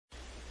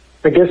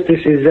I guess this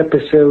is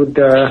episode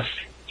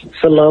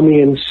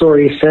salami and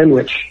sorry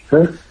sandwich,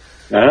 huh?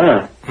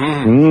 Ah.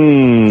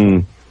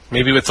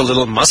 Maybe with a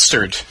little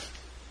mustard.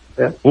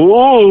 Yeah.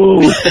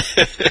 Ooh.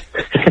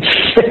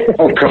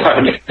 Oh,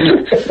 God.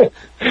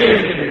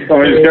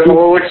 Somebody's getting a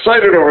little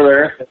excited over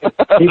there.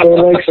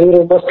 People likes a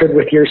little mustard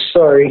with your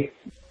sorry.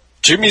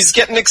 Jimmy's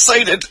getting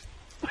excited.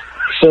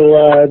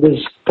 So,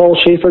 does Paul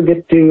Schaefer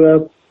get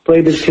to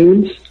play the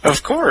tunes?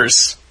 Of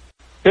course.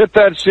 Hit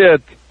that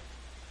shit.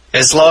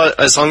 As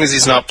long as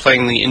he's not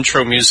playing the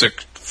intro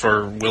music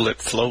for Will It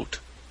Float.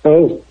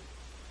 Oh.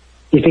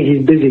 You think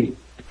he's busy?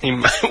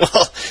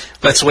 Well,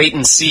 let's wait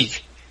and see.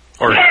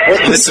 Or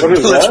listen. What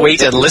is Let's that?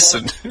 wait and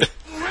listen.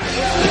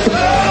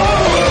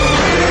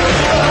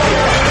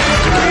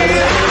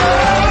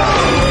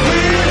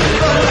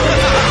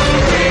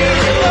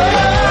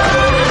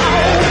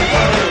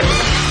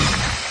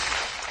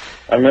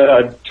 I mean,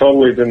 I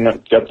totally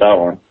didn't get that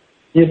one.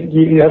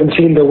 You haven't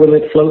seen the Will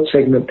It Float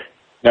segment?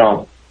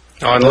 No.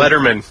 On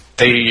Letterman,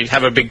 they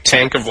have a big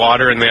tank of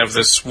water, and they have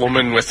this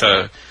woman with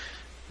a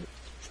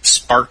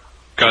spark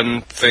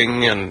gun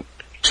thing and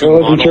two I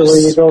wasn't sure models.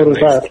 where you're going And with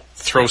they that.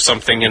 throw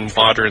something in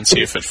water and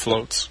see if it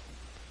floats.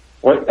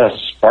 What, a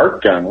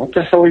spark gun? What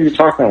the hell are you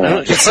talking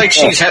about? It's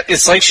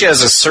like she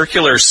has a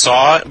circular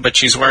saw, but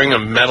she's wearing a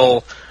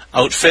metal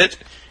outfit,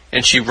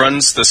 and she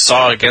runs the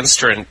saw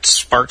against her, and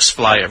sparks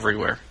fly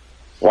everywhere.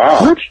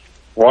 Wow.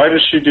 Why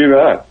does she do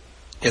that?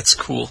 It's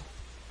cool.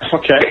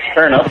 Okay,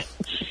 fair enough.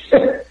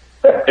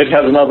 It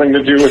has nothing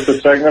to do with the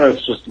segment,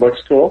 it just looks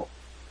cool?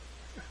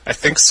 I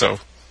think so.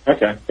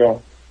 Okay,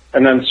 cool.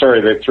 And then,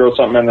 sorry, they throw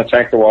something in the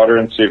tank of water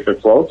and see if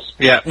it floats?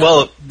 Yeah,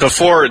 well,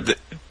 before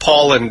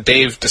Paul and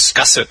Dave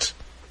discuss it.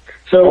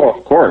 Oh,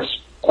 of course.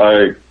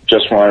 I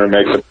just wanted to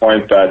make the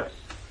point that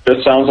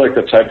this sounds like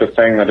the type of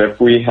thing that if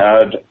we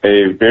had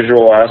a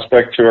visual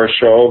aspect to our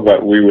show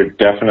that we would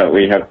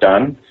definitely have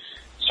done.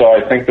 So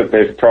I think that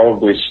they've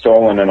probably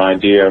stolen an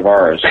idea of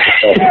ours.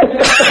 And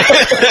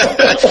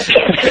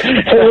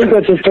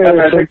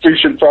I think we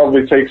should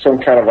probably take some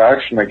kind of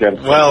action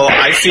against them. Well,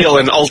 I feel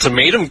an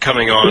ultimatum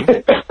coming on.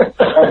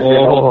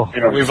 Oh.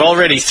 You know, We've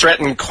already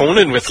threatened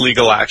Conan with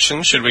legal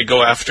action. Should we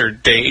go after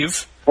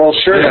Dave? well,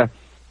 sure. Yeah.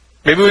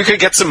 Maybe we could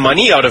get some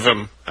money out of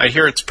him. I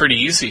hear it's pretty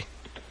easy.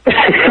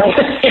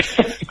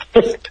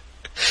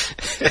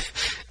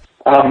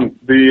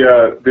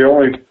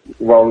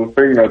 The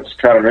thing that's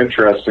kind of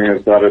interesting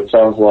is that it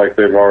sounds like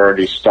they've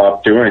already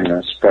stopped doing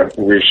this, but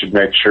we should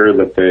make sure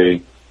that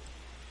they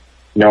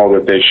know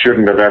that they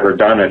shouldn't have ever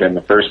done it in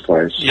the first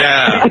place.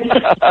 Yeah.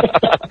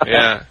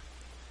 Yeah.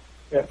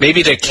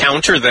 Maybe to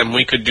counter them,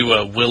 we could do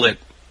a Will It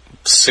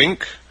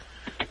Sink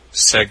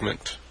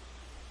segment.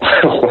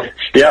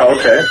 Yeah,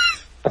 okay.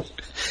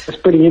 It's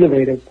pretty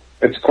innovative.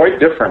 It's quite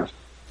different.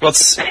 Well,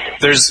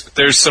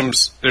 there's some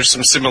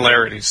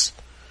similarities.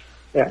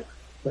 Yeah.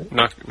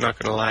 Not going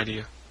to lie to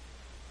you.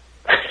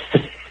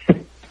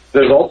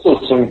 There's also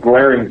some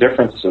glaring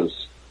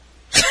differences.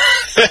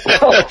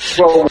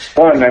 well,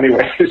 one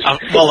anyways.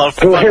 A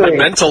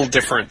fundamental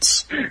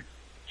difference.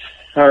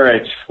 All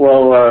right.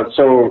 Well,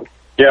 so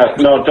yeah,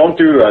 no, don't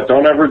do that.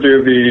 Don't ever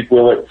do the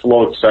Will It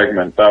Float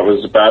segment. That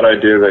was a bad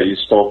idea that you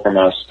stole from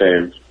us,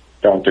 Dave.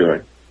 Don't do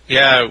it.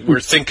 Yeah,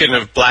 we're thinking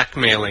of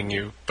blackmailing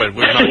you, but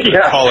we're not going to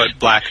Yeah. call it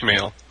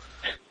blackmail.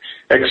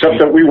 Except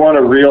that we want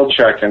a real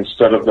check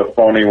instead of the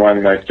phony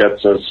one that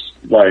gets us,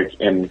 like,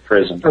 in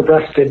prison.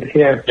 Arrested,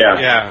 yeah. Yeah.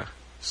 Yeah.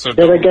 So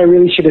Yeah, that guy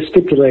really should have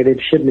stipulated,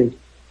 shouldn't he?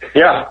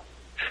 Yeah.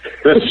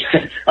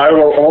 I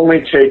will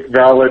only take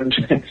valid...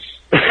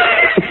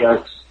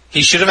 Yes.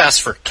 he should have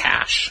asked for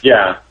cash.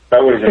 Yeah,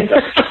 that would have been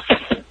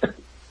better.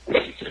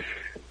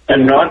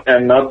 and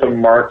not the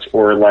marked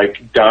or,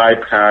 like,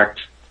 die-packed,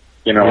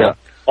 you know, Yeah.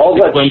 all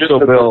that shit Sequential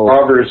that the bill.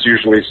 robbers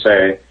usually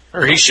say.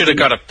 Or he should have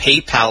got a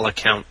PayPal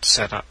account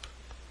set up.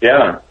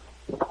 Yeah,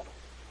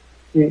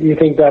 You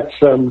think that's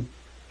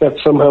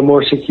somehow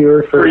more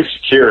secure for pretty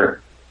secure.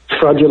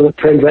 fraudulent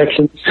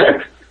transactions?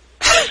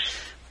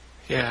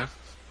 Yeah.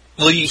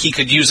 Well, he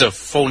could use a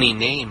phony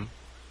name,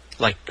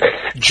 like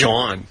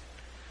John.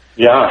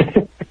 Yeah,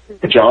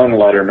 John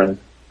Letterman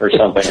or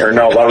something. Or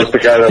no, that was the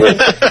guy that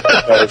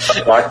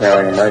was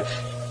blackmailing him, right?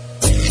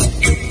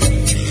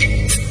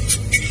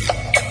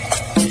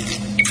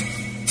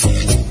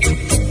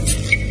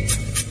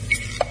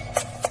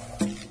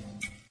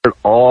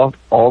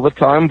 All the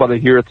time, but I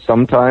hear it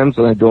sometimes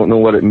and I don't know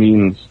what it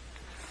means.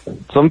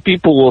 Some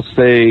people will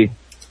say,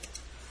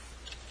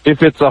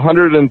 if it's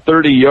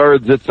 130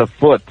 yards, it's a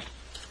foot.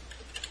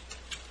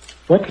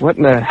 What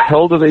in the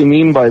hell do they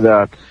mean by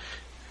that?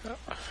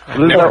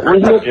 Never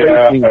heard that.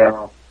 Yeah, I don't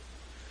know.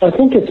 I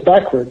think it's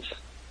backwards.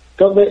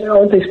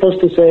 Aren't they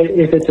supposed to say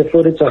if it's a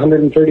foot, it's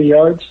 130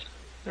 yards?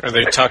 Are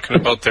they talking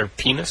about their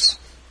penis?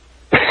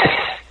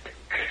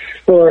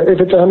 Or if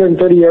it's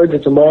 130 yards,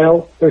 it's a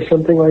mile or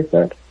something like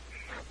that?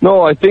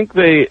 No, I think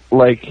they,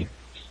 like,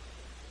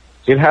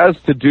 it has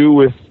to do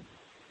with,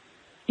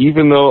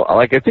 even though,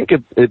 like, I think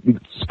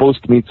it's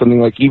supposed to mean something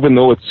like, even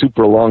though it's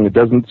super long, it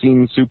doesn't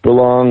seem super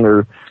long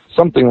or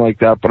something like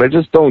that, but I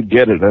just don't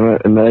get it.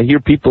 And I hear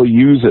people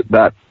use it,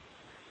 that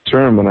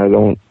term, and I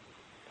don't.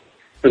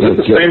 Is it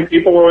the same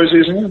people always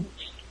using it?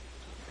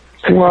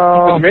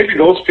 Well, maybe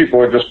those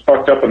people are just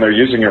fucked up and they're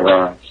using it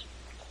wrong.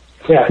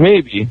 Yeah.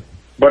 Maybe.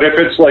 But if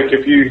it's like,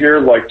 if you hear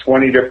like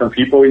 20 different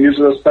people use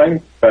this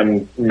thing,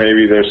 then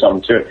maybe there's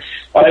something to it.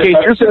 Okay,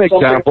 here's an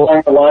example.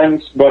 Along the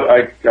lines, but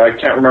I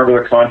can't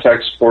remember the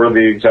context for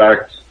the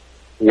exact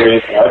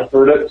way I've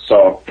heard it,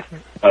 so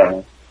I don't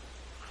know.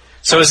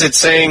 So is it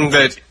saying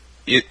that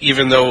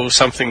even though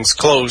something's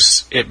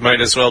close, it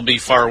might as well be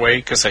far away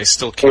because I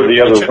still can't Or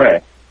the reach other it?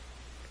 way.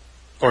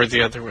 Or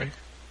the other way.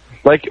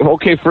 Like,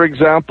 okay, for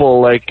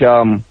example, like,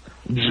 do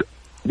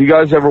you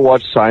guys ever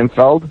watch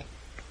Seinfeld?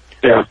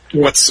 Yeah.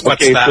 What's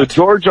Okay, that? so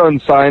George on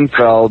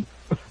Seinfeld,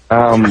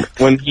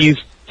 when he's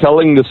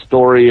telling the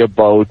story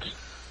about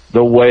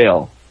the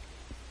whale.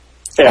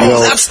 Yeah. You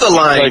know, That's the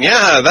line. like,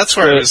 yeah, that's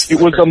where it was. It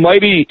was a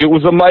mighty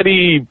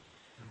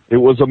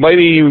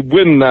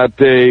win that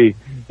day.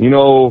 You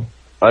know,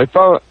 I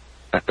found,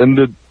 and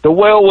the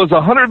whale was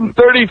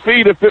 130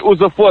 feet if it was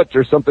a foot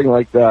or something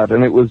like that,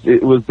 and it was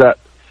that.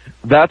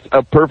 That's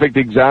a perfect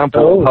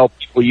example of how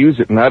people use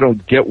it, and I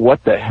don't get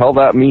what the hell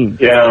that means.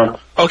 Yeah.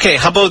 Okay,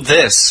 how about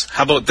this?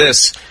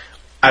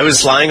 I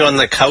was lying on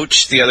the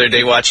couch the other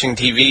day watching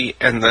TV,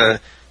 and the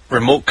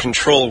remote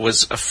control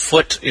was a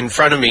foot in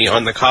front of me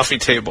on the coffee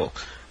table,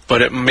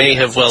 but it may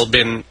have well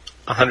been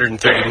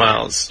 130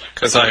 miles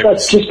because I.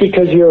 That's just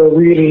because you're a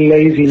really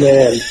lazy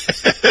man.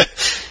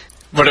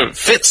 But it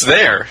fits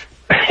there.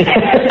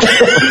 Yeah,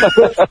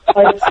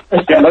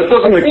 that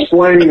doesn't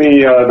explain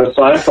the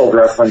Seinfeld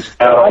reference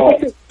at all. I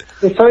think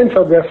the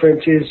Seinfeld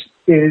reference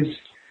is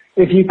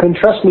if you can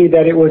trust me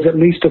that it was at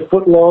least a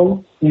foot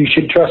long, you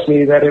should trust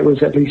me that it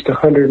was at least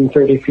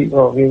 130 feet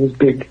long. It was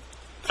big.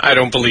 I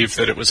don't believe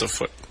that it was a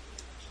foot.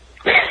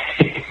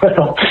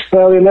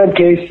 Well, in that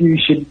case, you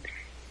should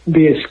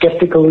be as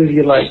skeptical as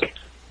you like.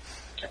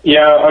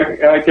 Yeah,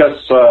 I guess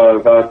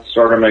that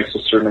sort of makes a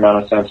certain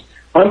amount of sense.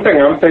 One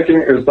thing I'm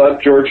thinking is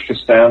that George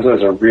Costanza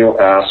is a real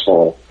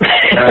asshole.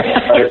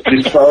 And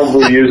he's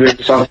probably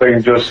using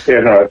something just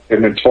in a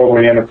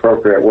totally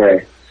inappropriate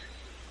way.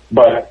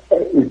 But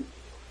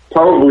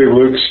probably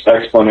Luke's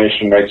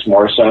explanation makes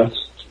more sense.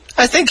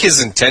 I think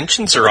his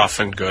intentions are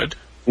often good.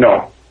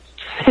 No.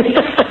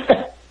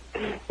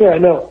 Yeah,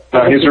 no.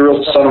 No, he's a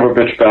real son of a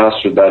bitch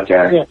bastard, that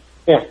guy.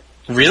 Yeah.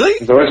 Really?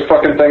 He's always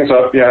fucking things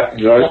up, yeah.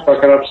 He's always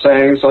fucking up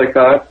sayings like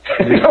that.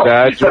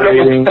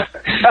 Exaggerating.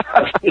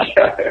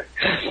 Yeah.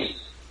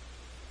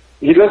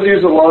 He does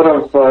use a lot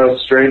of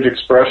strange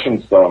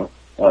expressions, though,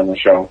 on the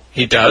show.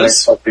 He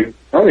does?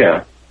 Oh,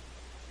 yeah.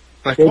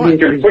 Like Maybe what? You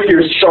can put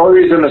your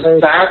stories in a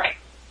sack.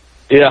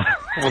 Yeah.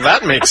 Well,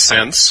 that makes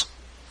sense.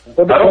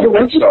 I don't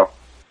think so.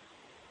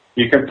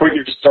 You can put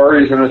your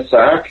stories in a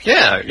sack?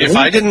 Yeah, if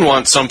I didn't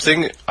want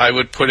something, I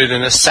would put it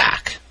in a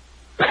sack.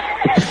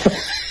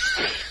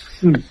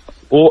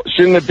 Well,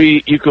 shouldn't it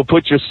be you could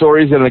put your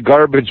stories in a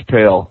garbage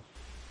pail?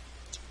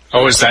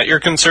 Oh, is that your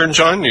concern,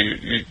 John?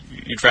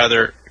 You'd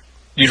rather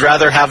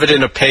have it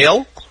in a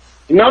pail?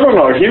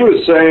 No. He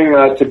was saying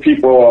that to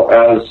people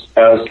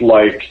as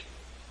like,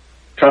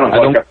 kind of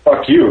like a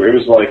fuck you. It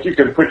was like, you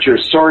can put your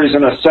stories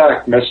in a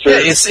sack, mister. Yeah,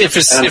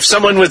 if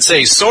someone would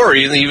say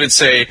sorry, then he would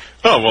say,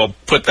 oh, well,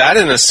 put that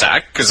in a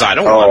sack, because I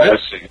don't want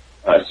it.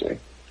 I see.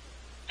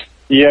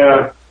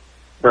 Yeah,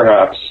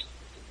 perhaps.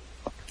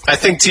 I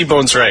think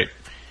T-Bone's right.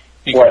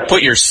 You What? can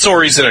put your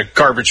sorries in a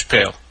garbage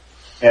pail.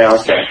 Yeah,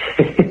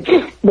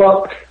 okay.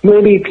 Well,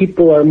 maybe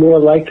people are more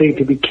likely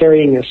to be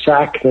carrying a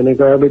sack than a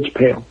garbage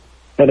pail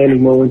at any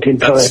moment in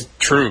time. That's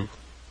true.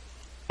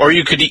 Or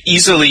you could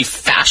easily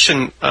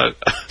fashion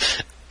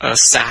a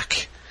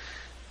sack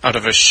out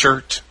of a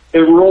shirt. It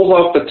rolls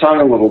off the tongue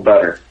a little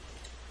better.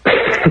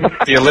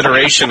 The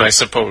alliteration, I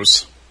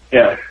suppose.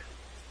 Yeah.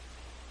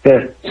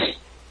 Yeah. It's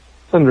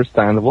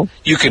understandable.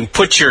 You can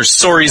put your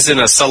sorries in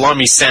a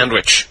salami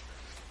sandwich.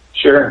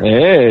 Sure.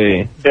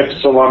 Hey.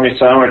 If salami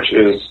sandwich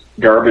is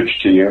garbage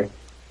to you,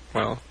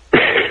 Well,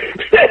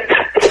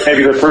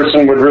 maybe the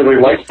person would really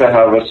like to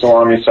have a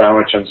salami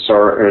sandwich and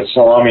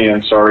salami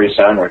and sorry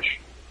sandwich.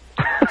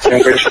 In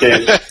which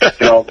case,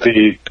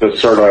 the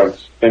sort of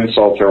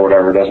insult or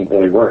whatever doesn't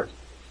really work.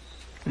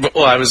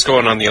 well, I was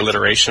going on the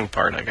alliteration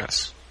part, I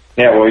guess.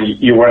 Yeah, well,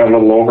 you went a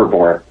little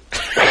overboard.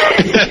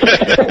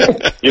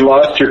 You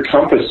lost your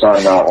compass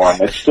on that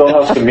one. It still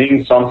has to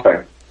mean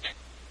something.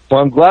 Well,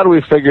 I'm glad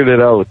we figured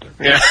it out.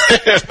 Yeah.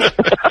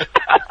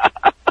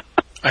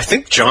 I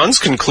think John's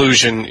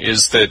conclusion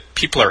is that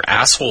people are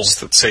assholes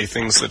that say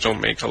things that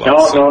don't make a lot of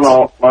sense.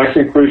 No. My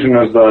conclusion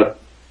is that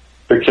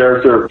the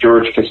character of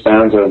George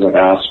Costanza is an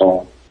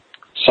asshole.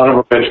 Son of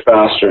a bitch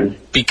bastard.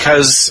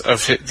 Because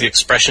of the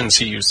expressions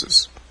he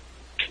uses.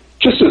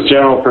 Just his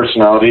general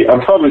personality.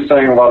 I'm probably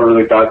saying a lot of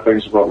really bad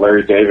things about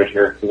Larry David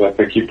here, because I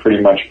think he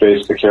pretty much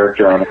based the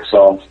character on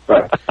himself.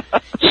 But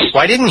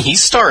Why didn't he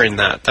star in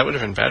that? That would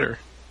have been better.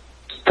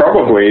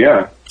 probably,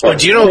 yeah. Oh,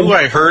 do you know who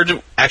I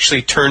heard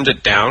actually turned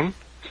it down?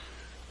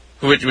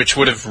 Which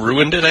would have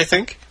ruined it, I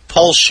think?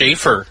 Paul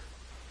Schaefer.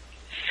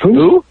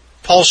 Who?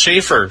 Paul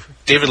Schaefer,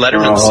 David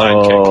Letterman's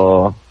sidekick.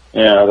 Oh,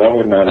 Yeah, that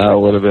would not. that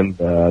would have been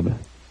bad.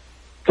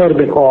 That would have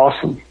been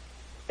awesome.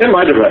 It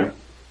might have been.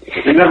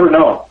 You never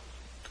know.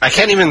 I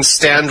can't even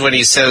stand when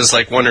he says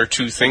like one or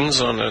two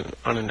things on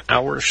an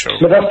hour show.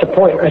 But that's the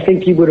point. I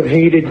think you would have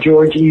hated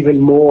George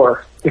even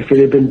more if it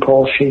had been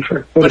Paul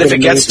Schaefer. But if it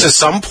gets to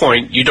some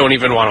point, you don't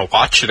even want to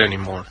watch it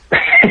anymore.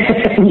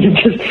 you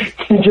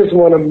just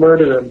want to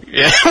murder him.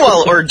 Yeah,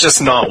 well, or just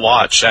not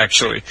watch,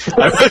 actually.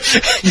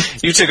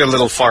 You took a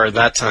little far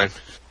that time.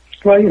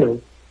 Well,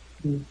 you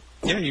know.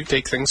 Yeah, you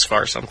take things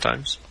far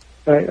sometimes.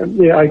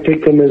 I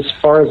take them as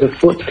far as a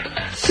foot,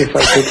 if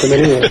I take them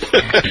anywhere.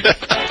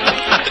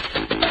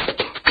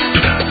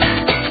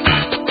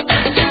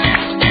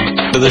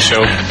 To the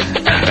show.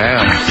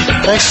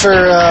 Damn. Thanks for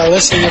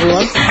listening,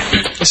 everyone.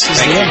 This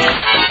is Liam.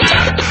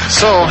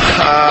 So,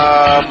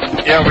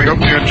 yeah, we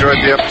hope you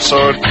enjoyed the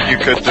episode. You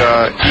could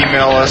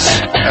email us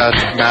at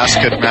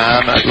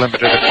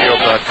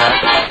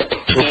maskedman@limitedappeal.net.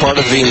 We're part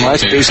of the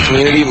MySpace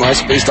community,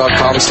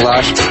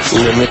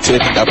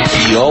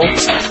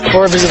 myspace.com/limitedappeal.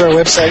 Or visit our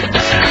website,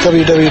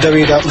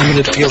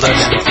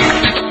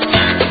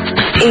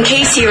 www.limitedappeal.net. In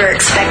case you were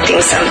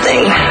expecting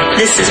something,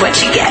 this is what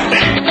you get.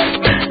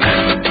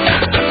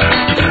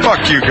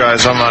 Fuck you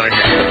guys, I'm out of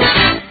here.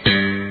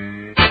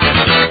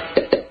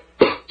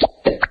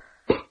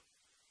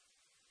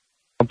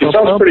 He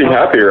sounds pretty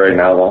happy right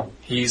now, though.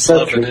 He's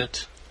loving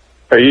it.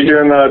 Are you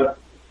doing that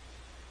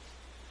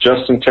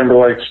Justin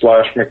Timberlake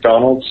 /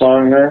 McDonald's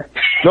song there?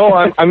 No,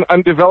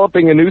 I'm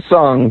developing a new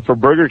song for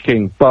Burger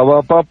King. Ba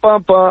ba ba ba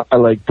ba. I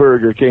like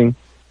Burger King.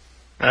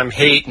 I'm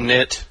hating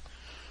it.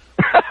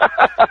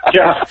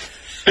 Yeah.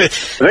 I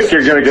think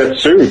you're going to get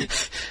sued.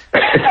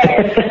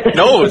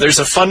 No, there's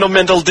a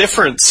fundamental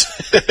difference.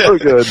 So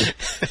good.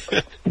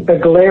 A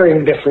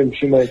glaring difference,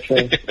 you might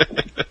say.